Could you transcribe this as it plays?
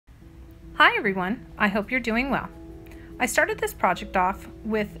Hi everyone, I hope you're doing well. I started this project off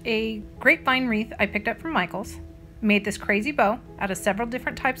with a grapevine wreath I picked up from Michael's, made this crazy bow out of several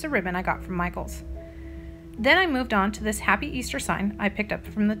different types of ribbon I got from Michael's. Then I moved on to this Happy Easter sign I picked up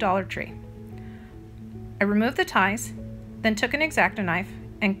from the Dollar Tree. I removed the ties, then took an X-Acto knife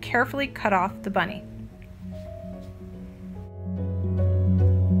and carefully cut off the bunny.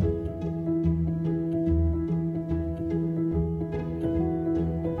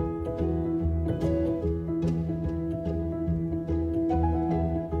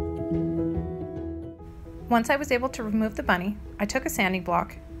 Once I was able to remove the bunny, I took a sanding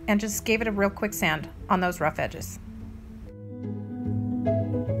block and just gave it a real quick sand on those rough edges.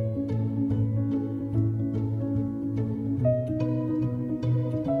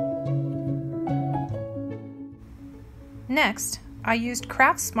 Next, I used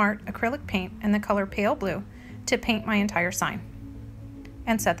Craft Smart acrylic paint in the color pale blue to paint my entire sign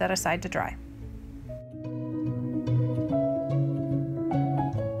and set that aside to dry.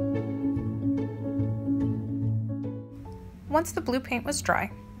 Once the blue paint was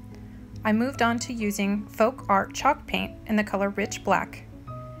dry, I moved on to using Folk Art chalk paint in the color Rich Black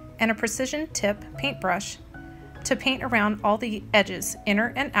and a precision tip paintbrush to paint around all the edges,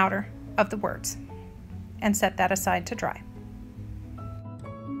 inner and outer, of the words, and set that aside to dry.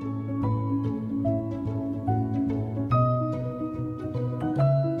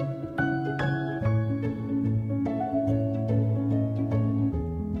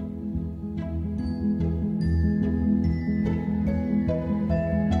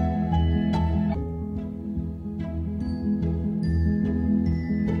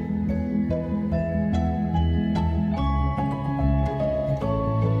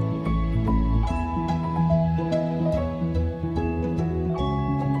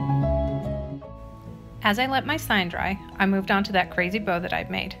 As I let my sign dry, I moved on to that crazy bow that I've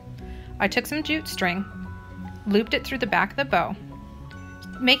made. I took some jute string, looped it through the back of the bow,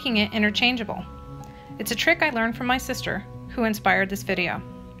 making it interchangeable. It's a trick I learned from my sister, who inspired this video.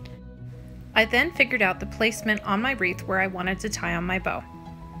 I then figured out the placement on my wreath where I wanted to tie on my bow.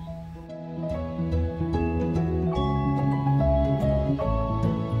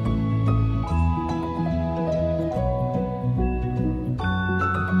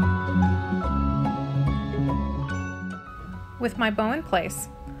 With my bow in place,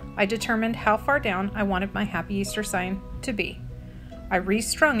 I determined how far down I wanted my Happy Easter sign to be. I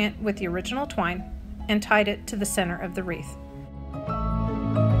restrung it with the original twine and tied it to the center of the wreath.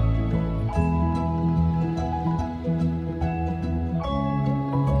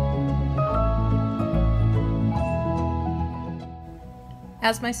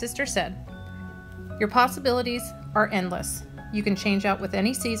 As my sister said, your possibilities are endless. You can change out with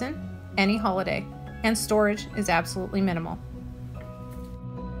any season, any holiday, and storage is absolutely minimal.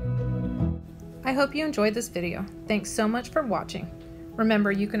 I hope you enjoyed this video. Thanks so much for watching.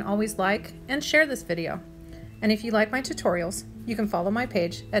 Remember, you can always like and share this video. And if you like my tutorials, you can follow my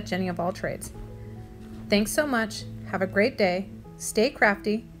page at Jenny of All Trades. Thanks so much. Have a great day. Stay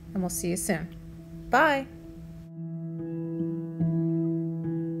crafty, and we'll see you soon. Bye.